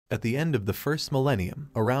At the end of the first millennium,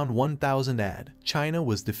 around 1000 AD, China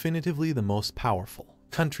was definitively the most powerful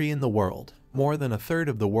country in the world. More than a third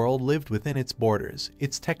of the world lived within its borders.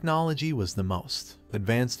 Its technology was the most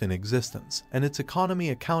advanced in existence, and its economy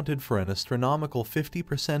accounted for an astronomical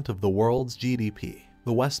 50% of the world's GDP.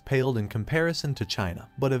 The West paled in comparison to China,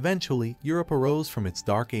 but eventually Europe arose from its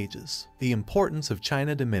dark ages. The importance of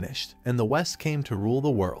China diminished, and the West came to rule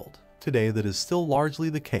the world. Today that is still largely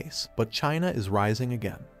the case, but China is rising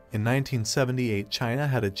again. In 1978, China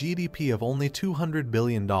had a GDP of only $200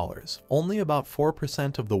 billion, only about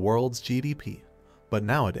 4% of the world's GDP. But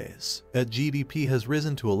nowadays, that GDP has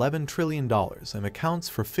risen to $11 trillion and accounts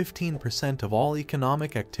for 15% of all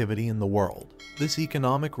economic activity in the world. This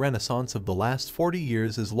economic renaissance of the last 40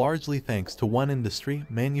 years is largely thanks to one industry,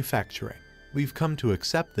 manufacturing. We've come to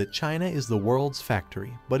accept that China is the world's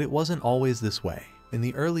factory, but it wasn't always this way. In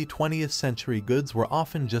the early 20th century, goods were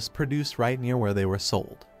often just produced right near where they were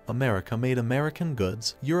sold. America made American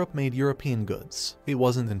goods, Europe made European goods. It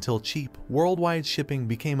wasn't until cheap, worldwide shipping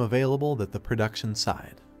became available that the production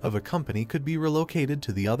side of a company could be relocated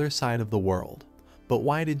to the other side of the world. But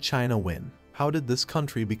why did China win? How did this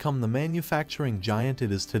country become the manufacturing giant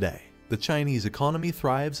it is today? The Chinese economy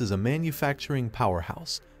thrives as a manufacturing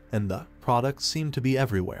powerhouse, and the products seem to be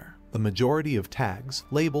everywhere. The majority of tags,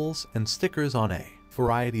 labels, and stickers on a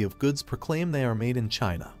variety of goods proclaim they are made in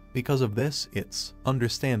China. Because of this, it's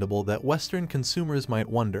understandable that Western consumers might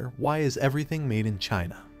wonder, why is everything made in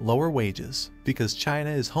China? Lower wages. Because China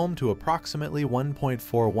is home to approximately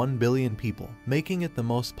 1.41 billion people, making it the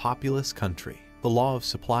most populous country. The law of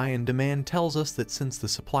supply and demand tells us that since the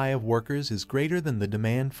supply of workers is greater than the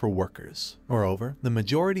demand for workers. Moreover, the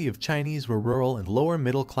majority of Chinese were rural and lower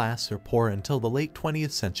middle class or poor until the late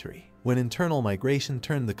 20th century, when internal migration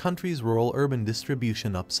turned the country's rural-urban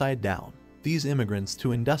distribution upside down. These immigrants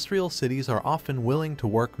to industrial cities are often willing to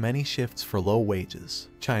work many shifts for low wages.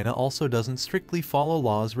 China also doesn't strictly follow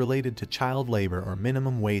laws related to child labor or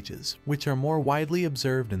minimum wages, which are more widely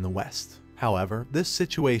observed in the West. However, this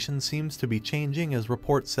situation seems to be changing as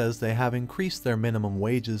report says they have increased their minimum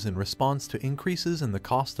wages in response to increases in the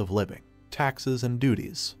cost of living. Taxes and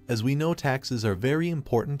duties. As we know, taxes are very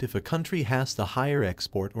important. If a country has to higher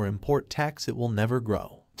export or import tax, it will never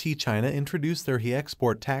grow. China introduced their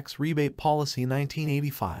export tax rebate policy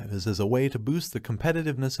 1985 as a way to boost the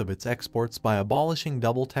competitiveness of its exports by abolishing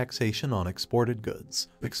double taxation on exported goods.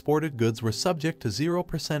 Exported goods were subject to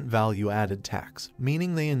 0% value-added tax,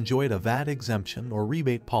 meaning they enjoyed a VAT exemption or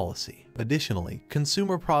rebate policy. Additionally,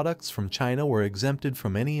 consumer products from China were exempted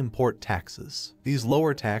from any import taxes. These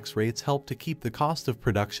lower tax rates helped to keep the cost of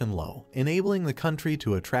production low, enabling the country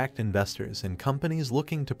to attract investors and companies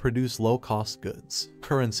looking to produce low-cost goods.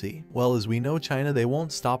 Currency. Well, as we know China, they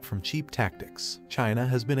won't stop from cheap tactics. China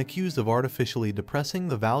has been accused of artificially depressing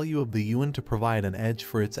the value of the yuan to provide an edge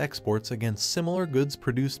for its exports against similar goods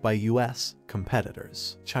produced by US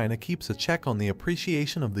competitors. China keeps a check on the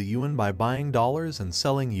appreciation of the yuan by buying dollars and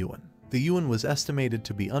selling yuan. The yuan was estimated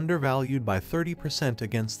to be undervalued by 30%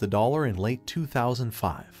 against the dollar in late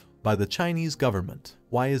 2005 by the Chinese government.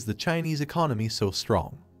 Why is the Chinese economy so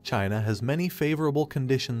strong? China has many favorable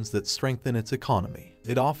conditions that strengthen its economy.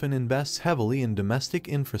 It often invests heavily in domestic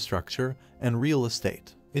infrastructure and real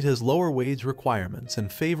estate. It has lower wage requirements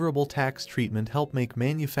and favorable tax treatment help make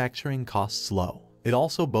manufacturing costs low. It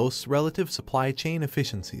also boasts relative supply chain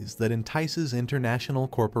efficiencies that entices international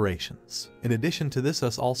corporations. In addition to this,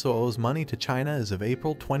 US also owes money to China. As of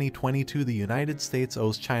April 2022, the United States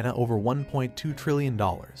owes China over $1.2 trillion.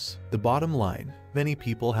 The bottom line, many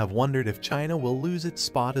people have wondered if China will lose its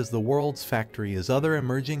spot as the world's factory, as other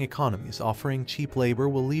emerging economies offering cheap labor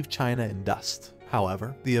will leave China in dust.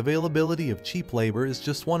 However, the availability of cheap labor is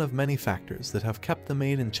just one of many factors that have kept the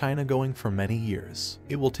Made in China going for many years.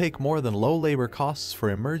 It will take more than low labor costs for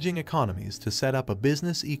emerging economies to set up a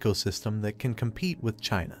business ecosystem that can compete with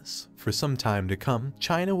China's. For some time to come,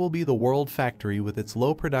 China will be the world factory with its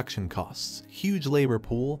low production costs, huge labor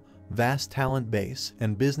pool, vast talent base,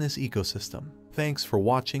 and business ecosystem. Thanks for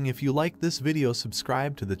watching. If you like this video,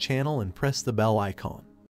 subscribe to the channel and press the bell icon.